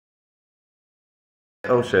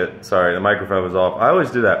Oh shit, sorry, the microphone was off. I always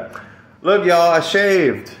do that. Look y'all, I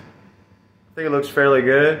shaved. I think it looks fairly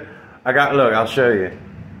good. Look, I'll show you.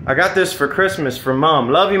 I got this for Christmas from Mom.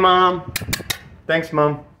 Love you, Mom. Thanks,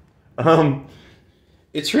 Mom.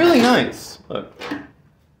 It's really nice. Look.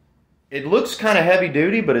 It looks kind of heavy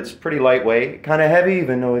duty, but it's pretty lightweight. Kind of heavy,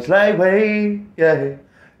 even though it's lightweight, yeah.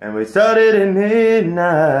 And we started at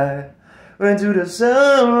midnight, went to the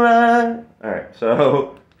sunrise. Alright,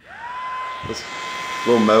 so this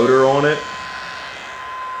little motor on it.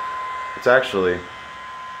 It's actually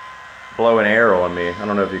blowing air on me. I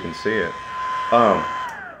don't know if you can see it.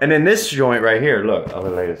 And then this joint right here, look, I'll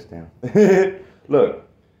lay this down. Look,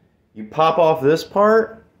 you pop off this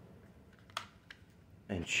part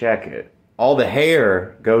and check it. All the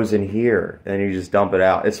hair goes in here and you just dump it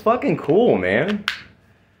out. It's fucking cool, man.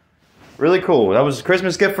 Really cool. That was a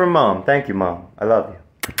Christmas gift from Mom. Thank you, Mom. I love you.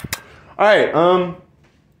 Alright,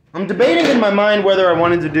 I'm debating in my mind whether I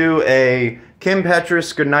wanted to do a Kim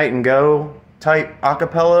Petras Good Night and Go type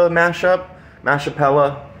acapella mashup.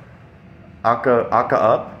 Mashapella.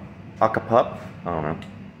 Acapella. I don't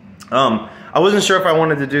know. I wasn't sure if I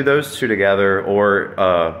wanted to do those two together or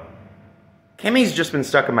Kimmy's just been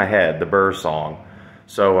stuck in my head, the brrr song.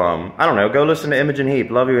 So I don't know, go listen to Imogen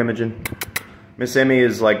Heap. Love you, Imogen. Miss Immi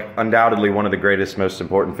is like undoubtedly one of the greatest, most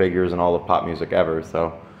important figures in all of pop music ever,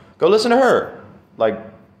 so go listen to her. Like,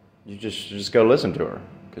 you just go listen to her,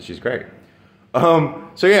 because she's great. So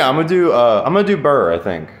yeah, I'm gonna do brrr, I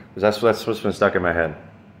think, because that's what's been stuck in my head.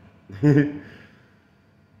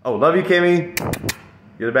 Oh, love you, Kimmy.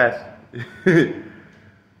 You're the best.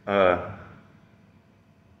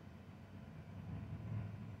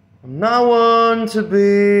 I'm not one to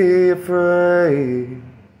be afraid.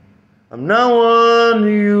 I'm not one who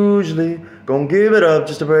usually gonna give it up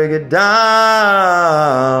just to break it down.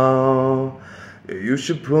 Yeah, you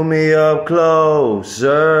should pull me up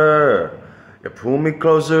closer. You pull me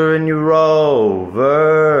closer and you're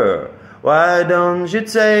over. Why don't you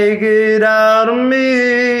take it out of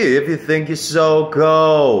me if you think you're so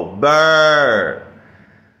cold, brrr?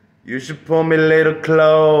 You should pull me a little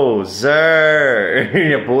closer.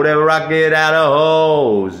 You pull that rocket out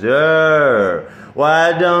of hoser.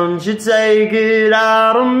 Why don't you take it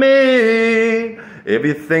out of me if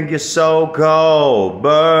you think you're so cold,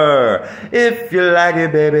 brrr? If you like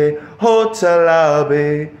it, baby, hotel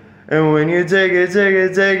lobby. And when you take it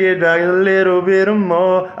like a little bit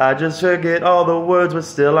more. I just forget all the words, but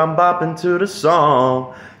still I'm bopping to the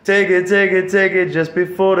song. Take it just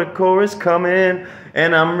before the chorus come in.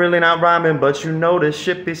 And I'm really not rhyming, but you know this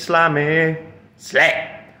shit be slimy.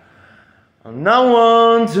 Slap. I'm not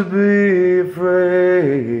one to be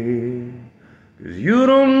afraid, 'cause you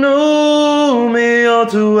don't know me all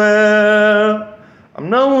too well. I'm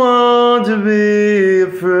not one to be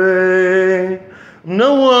afraid. I'm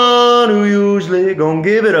not one who usually gonna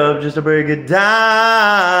give it up just to break it down.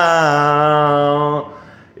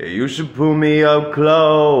 Yeah, you should pull me up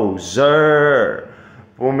closer.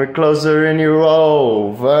 Pull me closer and you're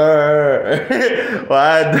over.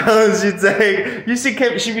 Why don't you take... You see,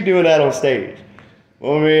 she be doing that on stage.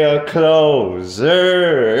 Pull me up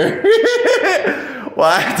closer.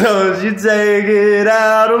 Why don't you take it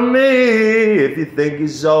out of me if you think you're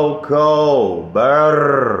so cold,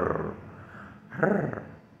 brrr.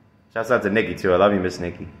 Shouts out to Nikki too. I love you, Miss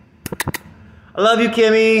Nikki. I love you,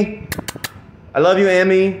 Kimmy. I love you,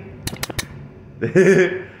 Immi.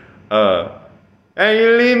 And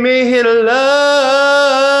you leave me here to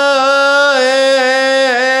love.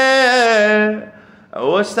 Yeah.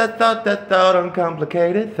 What's that thought,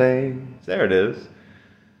 uncomplicated things? There it is.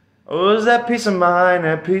 What's that peace of mind,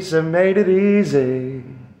 that peace that made it easy?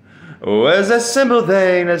 Where's that simple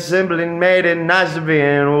thing that simply made it nice to be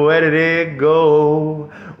in? Where did it go?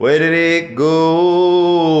 Where did it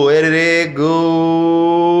go? Where did it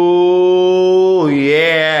go?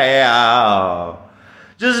 Yeah.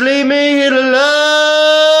 Just leave me here to love.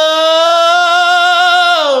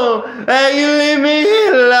 Hey, you leave me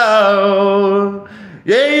here to love.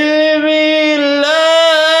 Yeah, you leave me here to love.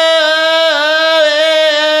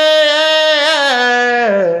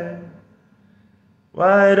 Yeah.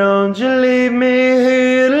 Why don't you leave me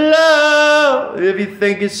here to love if you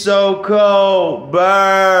think it's so cold,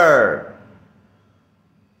 brrr?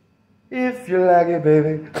 If you like it,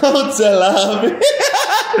 baby, don't tell me.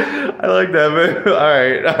 I like that, man.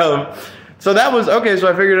 Alright, so that was, okay, so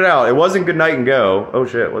I figured it out. It wasn't Good Night and Go. Oh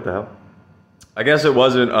shit, what the hell? I guess it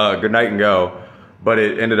wasn't Good Night and Go, but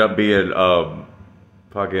it ended up being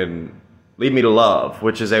fucking Lead Me to Love,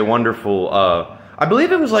 which is a wonderful I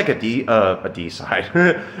believe it was like a D side.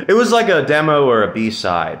 It was like a demo or a B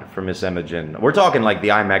side for Miss Imogen. We're talking like the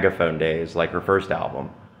iMegaphone days, like her first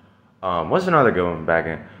album. What's another good one back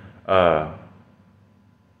in? I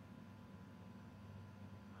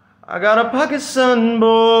got a pocket sun,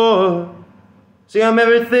 boy. See, I'm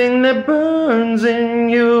everything that burns in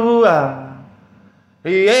you.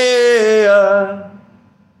 Yeah.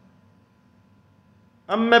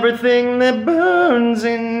 I'm everything that burns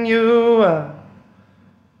in you. I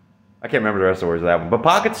can't remember the rest of the words of that one. But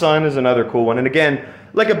Pocket Sun is another cool one. And again,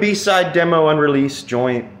 like a B-side demo, unreleased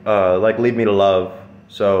joint, like Lead Me to Love.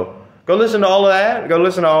 So go listen to all of that. Go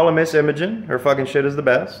listen to all of Miss Imogen. Her fucking shit is the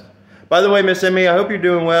best. By the way, Miss Immi, I hope you're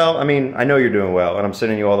doing well. I mean, I know you're doing well, and I'm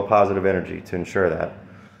sending you all the positive energy to ensure that.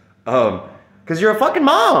 Because you're a fucking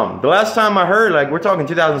mom. The last time I heard, like, we're talking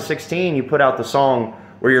 2016, you put out the song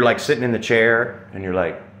where you're, like, sitting in the chair, and you're,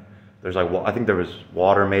 like, there's, like, I think there was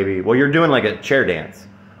water, maybe. Well, you're doing, like, a chair dance.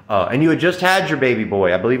 And you had just had your baby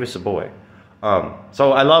boy. I believe it's a boy.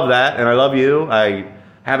 So I love that, and I love you. I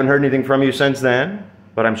haven't heard anything from you since then,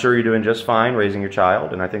 but I'm sure you're doing just fine raising your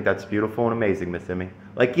child, and I think that's beautiful and amazing, Miss Immi.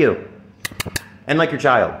 Like you. And like your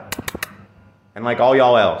child. And like all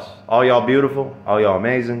y'all else. All y'all beautiful. All y'all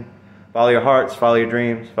amazing. Follow your hearts. Follow your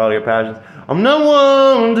dreams. Follow your passions. I'm not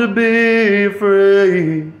one to be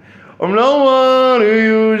afraid. I'm not one who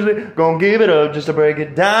usually gonna give it up just to break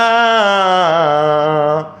it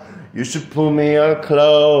down. You should pull me up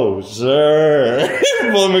closer.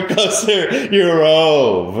 Pull me closer. You're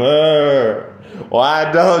over. Why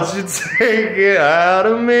don't you take it out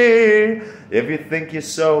of me? If you think you're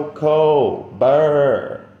so cold,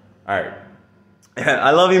 brrr. Alright.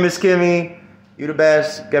 I love you, Miss Kimmy. You the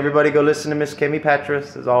best. Everybody go listen to Miss Kimmy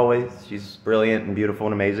Petras, as always. She's brilliant and beautiful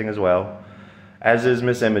and amazing as well. As is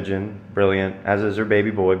Miss Imogen, brilliant. As is her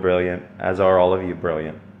baby boy, brilliant. As are all of you,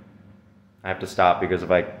 brilliant. I have to stop because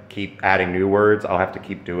if I keep adding new words, I'll have to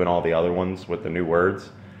keep doing all the other ones with the new words.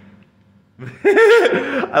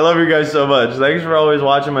 I love you guys so much. Thanks for always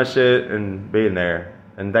watching my shit and being there.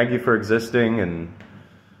 And thank you for existing, and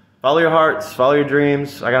follow your hearts, follow your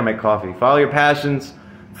dreams. I gotta make coffee. Follow your passions,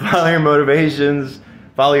 follow your motivations,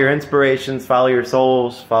 follow your inspirations, follow your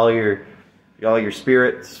souls, follow your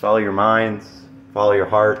spirits, follow your minds, follow your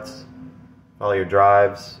hearts, follow your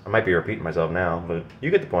drives. I might be repeating myself now, but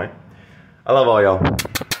you get the point. I love all y'all.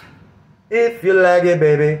 If you like it,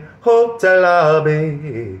 baby, hotel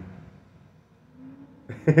lobby.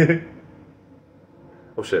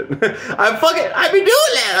 Oh shit. I be doing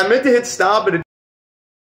that! I meant to hit stop and it...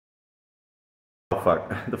 Oh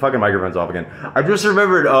fuck. The fucking microphone's off again. I just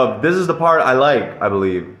remembered, this is the part I like, I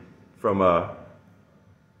believe. From,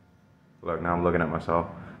 Look, now I'm looking at myself.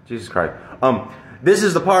 Jesus Christ. This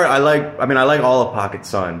is the part I like, I mean, I like all of Pocket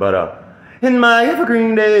Sun, but, in my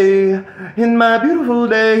evergreen day, in my beautiful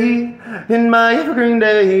day, in my evergreen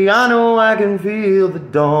day, I know I can feel the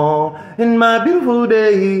dawn. In my beautiful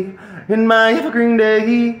day, in my evergreen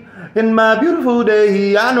day, in my beautiful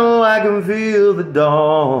day, I know I can feel the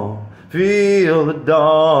dawn. Feel the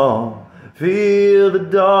dawn, feel the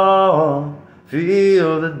dawn,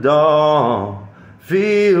 feel the dawn,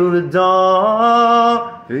 feel the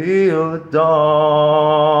dawn, feel the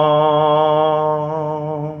dawn.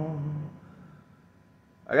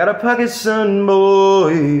 I got a pocket sun,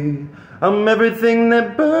 boy. I'm everything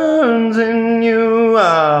that burns in you.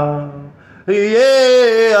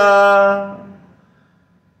 Yeah.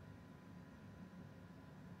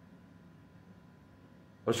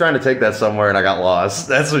 I was trying to take that somewhere and I got lost.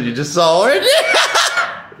 That's what you just saw.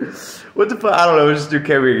 What the fuck? I don't know. Just do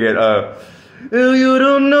Kimmy again. If you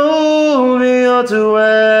don't know me all too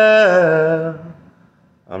well,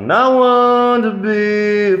 I'm not one to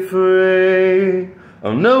be afraid.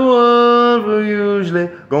 I'm not one who usually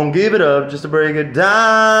gonna give it up just to break it down.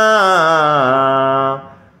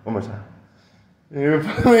 One more time. You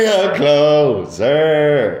pull me up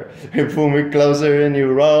closer. You pull me closer and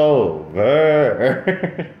you're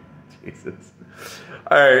over. Jesus.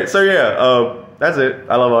 Alright, so yeah, that's it.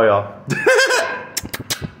 I love all y'all.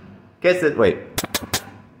 Kiss it. Wait.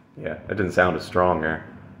 Yeah, that didn't sound as strong there.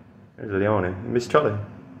 There's Leone. Miss Charlie.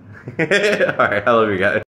 Alright, I love you guys.